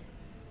elected,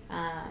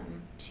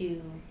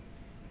 to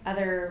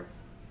other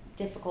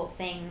difficult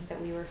things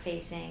that we were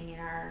facing in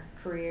our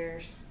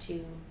careers,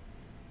 to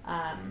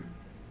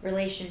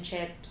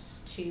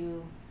relationships,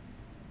 to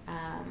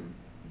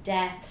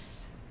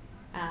deaths,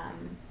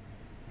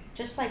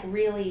 just like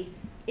really,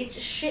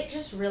 shit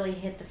just really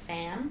hit the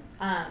fan,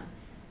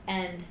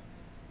 and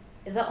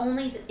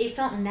it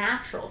felt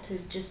natural to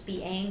just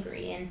be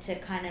angry and to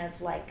kind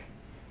of like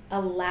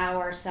allow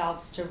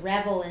ourselves to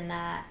revel in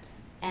that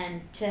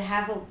and to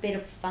have a bit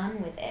of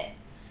fun with it,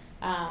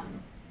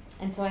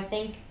 and so I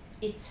think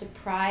it's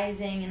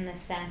surprising in the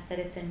sense that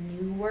it's a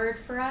new word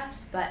for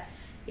us, but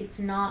it's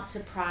not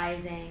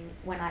surprising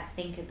when I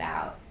think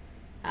about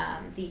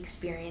the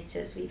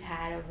experiences we've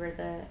had over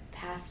the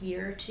past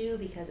year or two,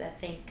 because I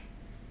think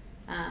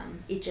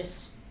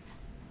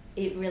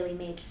it really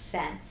made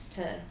sense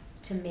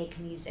to make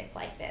music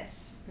like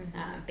this,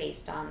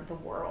 based on the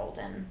world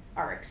and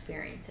our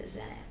experiences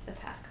in it the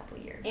past couple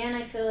years. And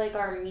I feel like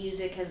our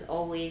music has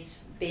always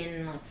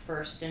been like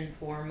first and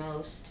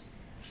foremost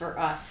for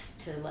us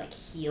to like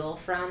heal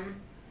from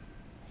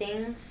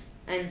things,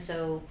 and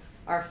so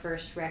our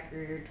first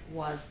record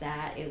was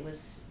that. It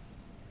was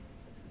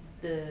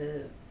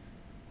the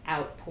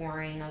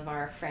outpouring of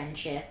our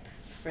friendship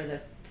for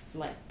the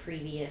like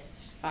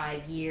previous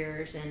 5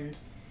 years, and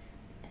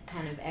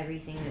kind of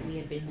everything that we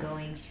had been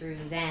going through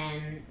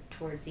then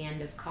towards the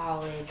end of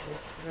college,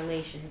 with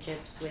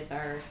relationships with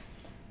our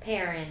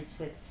parents,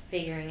 with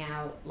figuring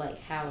out like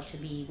how to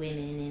be women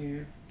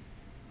in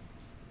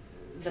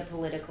the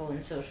political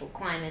and social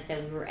climate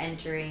that we were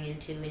entering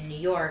into in New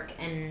York.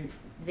 And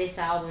this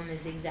album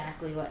is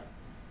exactly what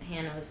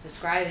Hannah was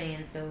describing,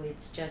 and so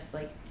it's just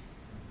like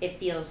it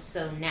feels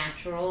so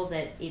natural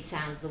that it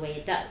sounds the way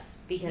it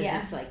does, because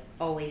it's like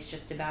always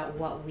just about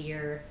what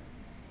we're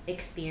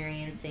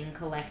experiencing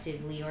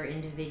collectively or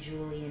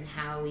individually, and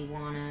how we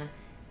want to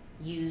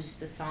use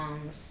the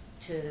songs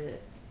to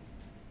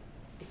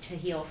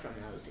heal from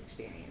those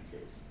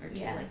experiences, or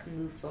to like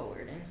move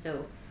forward. And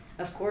so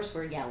of course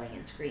we're yelling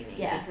and screaming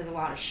because a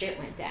lot of shit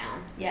went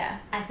down.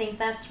 I think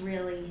that's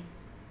really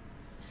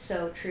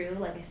so true.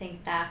 Like I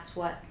think that's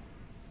what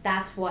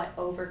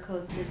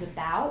Overcoats is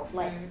about,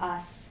 like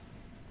us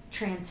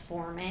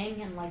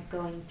transforming and like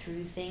going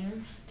through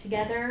things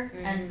together,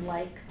 and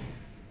like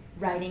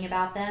writing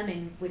about them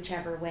in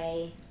whichever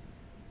way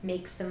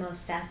makes the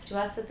most sense to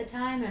us at the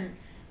time.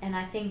 And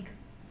I think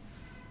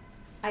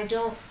I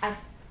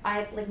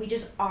like, we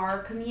just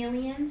are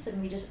chameleons,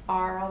 and we just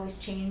are always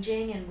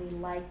changing, and we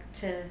like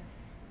to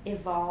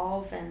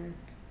evolve and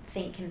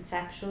think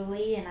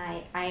conceptually, and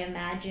I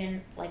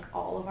imagine like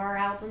all of our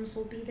albums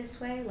will be this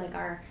way. Like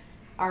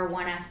our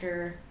one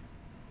after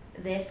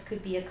this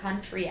could be a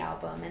country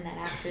album, and then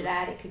after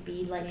that it could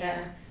be like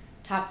a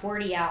top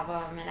 40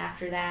 album, and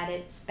after that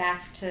it's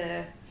back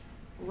to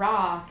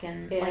rock,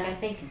 and like I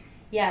think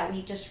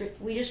we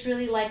just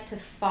really like to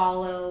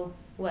follow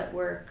what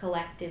we're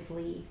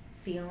collectively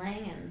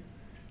feeling.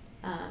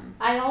 And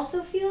I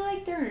also feel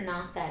like they're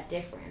not that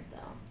different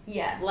though.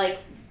 Like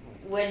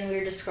when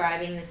we're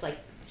describing this like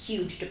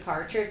huge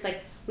departure, it's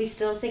like we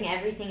still sing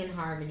everything in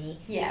harmony.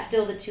 It's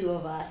still the two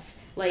of us.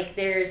 Like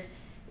there's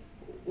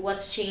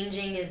what's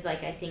changing is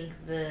like I think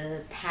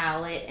the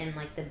palette and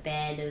like the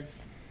bed of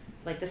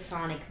like the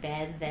sonic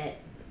bed that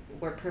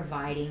we're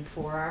providing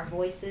for our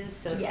voices,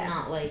 so it's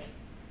not like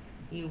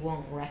you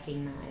won't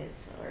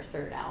recognize our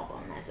third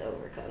album as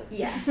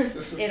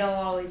Overcoats. It'll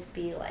always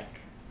be like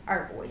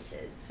our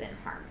voices in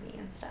harmony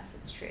and stuff.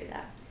 It's true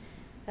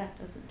that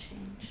doesn't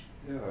change.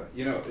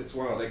 It's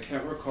wild. I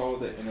can't recall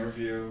the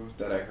interview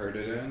that I heard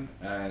it in,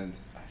 and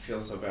I feel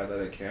so bad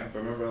that I can't. But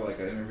I remember like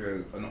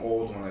an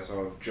old one I saw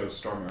of Joe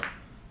Stormer,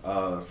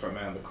 from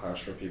Man the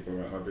Clash, for people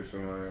who might not be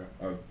familiar,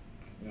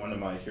 one of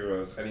my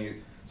heroes, and he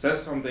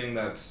says something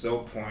that's so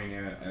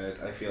poignant,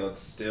 and I feel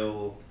it's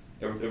still,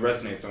 it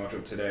resonates so much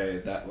with today,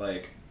 that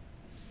like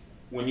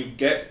when you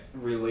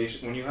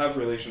have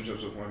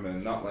relationships with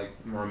women, not like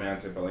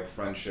romantic, but like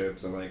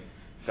friendships and like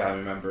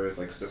family members,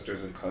 like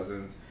sisters and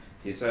cousins,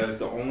 he says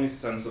the only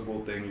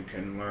sensible thing you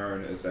can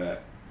learn is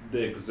that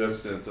the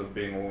existence of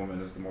being a woman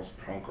is the most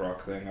punk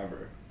rock thing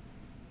ever.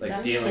 Like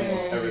that's dealing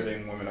with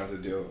everything women have to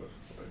deal with.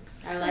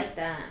 Like, I like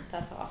that.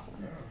 That's awesome.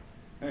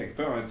 Yeah. Hey,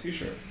 put on a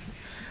t-shirt.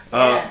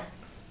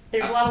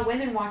 there's a lot of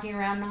women walking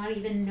around not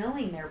even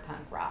knowing they're punk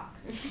rock.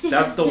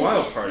 That's the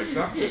wild part,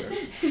 exactly.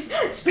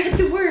 Spread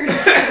the word.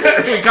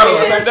 We gotta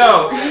let them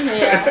know.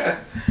 Yeah.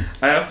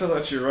 I have to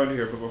let you run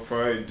here, but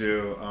before I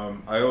do,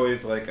 I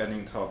always like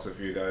ending talks with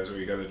you guys where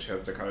you get a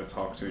chance to kind of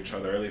talk to each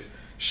other, or at least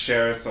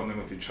share something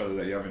with each other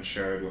that you haven't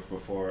shared with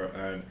before.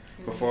 And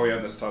before we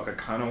end this talk, I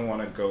kind of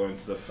want to go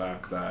into the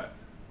fact that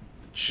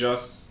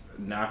just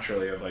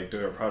naturally of like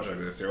doing a project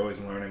like this, you're always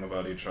learning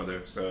about each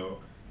other,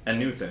 and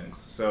new things.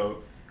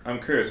 So I'm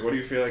curious, what do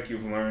you feel like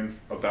you've learned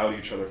about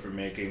each other from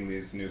making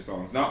these new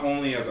songs, not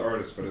only as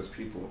artists but as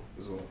people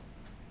as well?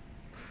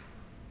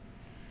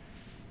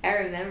 I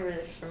remember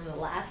this from the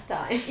last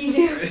time. You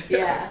do?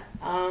 Yeah.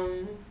 I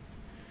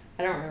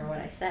don't remember what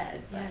I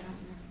said. But Yeah, I don't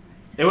remember what I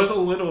said. It was a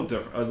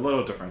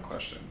little different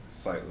question,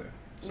 slightly.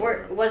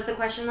 So, was the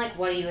question like,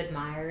 what do you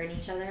admire in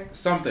each other?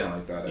 something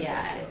like that.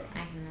 Yeah, I think,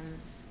 I can remember.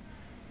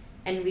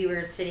 And we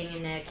were sitting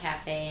in a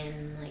cafe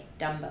in like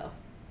Dumbo,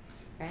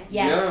 right?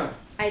 Yes. Yeah.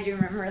 I do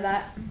remember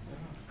that.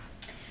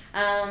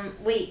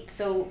 Wait,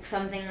 so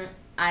something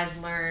I've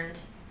learned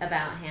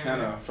about him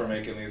Hannah, for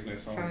making these new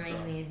songs. from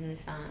making these new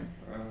songs.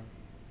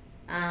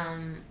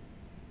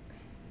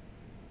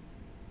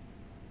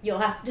 You'll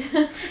have to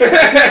edit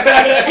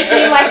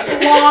like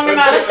long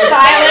amount of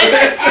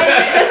silence.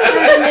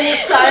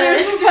 3-minute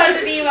silence. This is what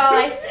to be while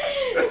I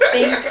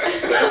think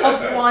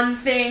of one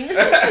thing.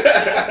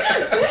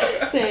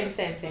 Same.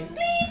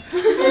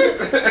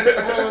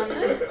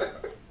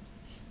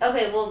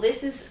 Okay, well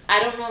I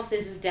don't know if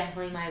this is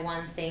definitely my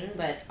one thing,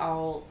 but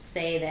I'll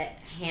say that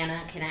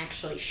Hannah can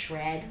actually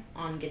shred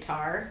on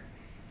guitar,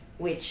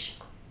 which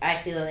I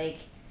feel like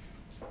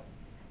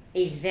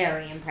is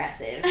very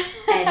impressive.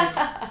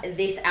 And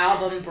this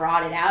album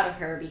brought it out of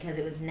her because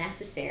it was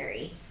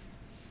necessary.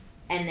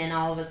 And then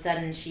all of a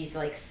sudden she's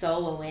like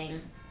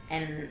soloing,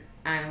 and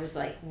I was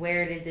like,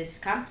 where did this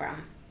come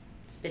from?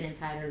 It's been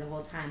inside her the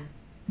whole time.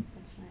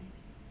 That's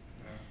nice.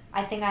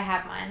 I think I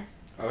have mine.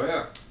 Oh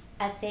yeah.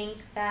 I think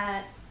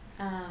that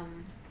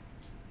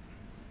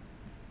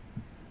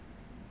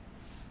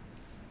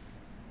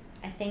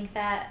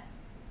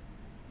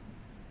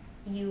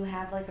you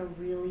have like a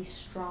really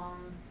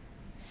strong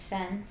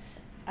sense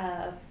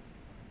of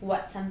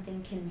what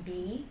something can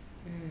be,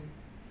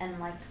 and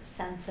like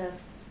sense of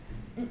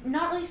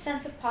not really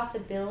sense of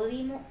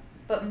possibility,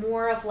 but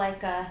more of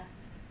like a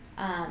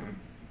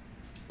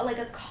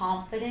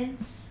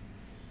confidence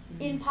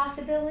in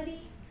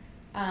possibility.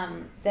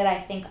 That I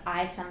think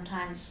I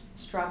sometimes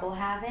struggle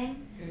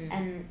having,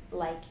 and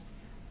like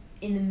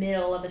in the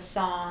middle of a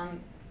song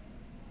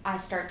I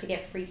start to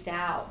get freaked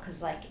out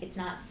because like it's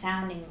not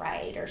sounding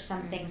right or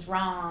something's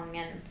wrong,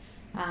 and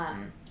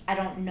I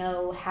don't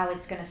know how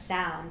it's gonna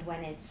sound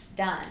when it's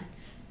done,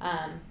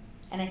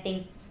 and I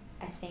think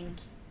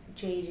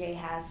JJ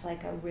has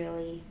like a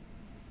really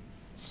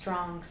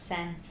strong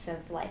sense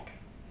of like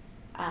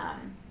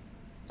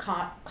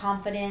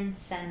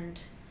confidence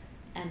and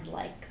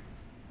like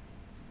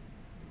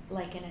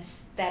an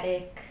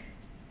aesthetic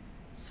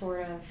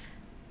sort of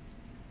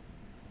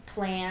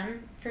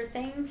plan for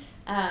things,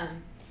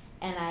 and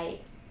I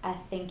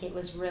think it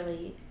was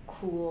really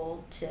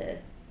cool to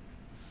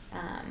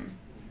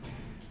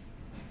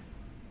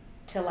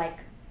like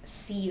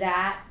see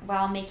that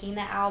while making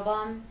the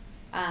album,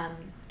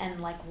 and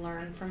like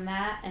learn from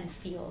that and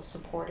feel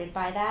supported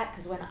by that,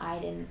 because when I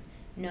didn't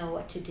know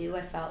what to do,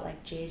 I felt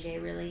like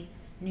JJ really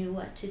knew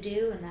what to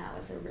do, and that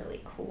was a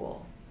really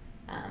cool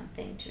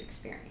thing to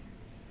experience.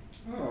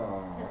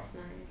 Oh, That's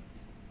nice.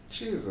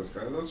 Jesus,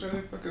 guys, that's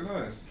really fucking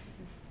nice.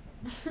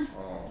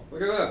 Oh,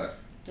 look at that.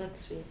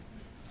 That's sweet.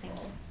 Thank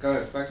you.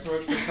 Guys, thanks so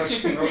much for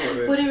catching up with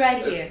it. Put it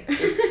right here.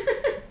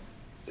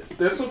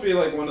 This will be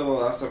like one of the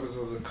last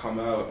episodes that come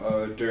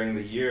out during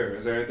the year.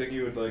 Is there anything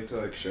you would like to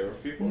like share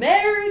with people?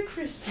 Merry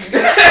Christmas.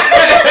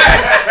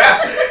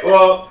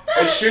 Well,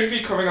 it should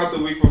be coming out the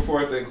week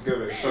before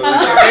Thanksgiving, so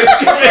there's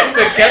Thanksgiving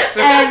to get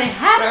through. And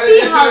happy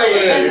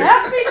holidays. And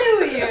Happy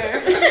New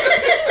Year!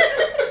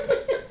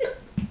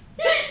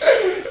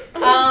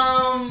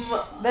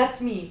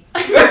 That's me.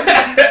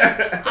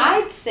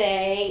 I'd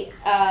say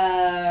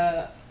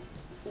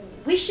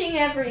wishing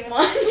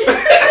everyone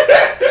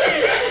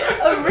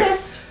a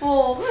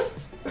restful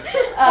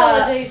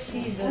Holiday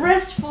season.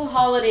 restful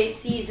holiday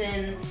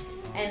season,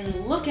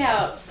 and look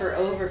out for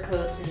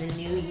Overcoats in the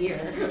new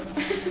year.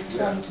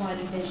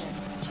 2020 vision.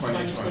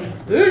 2020.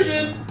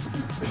 Vision.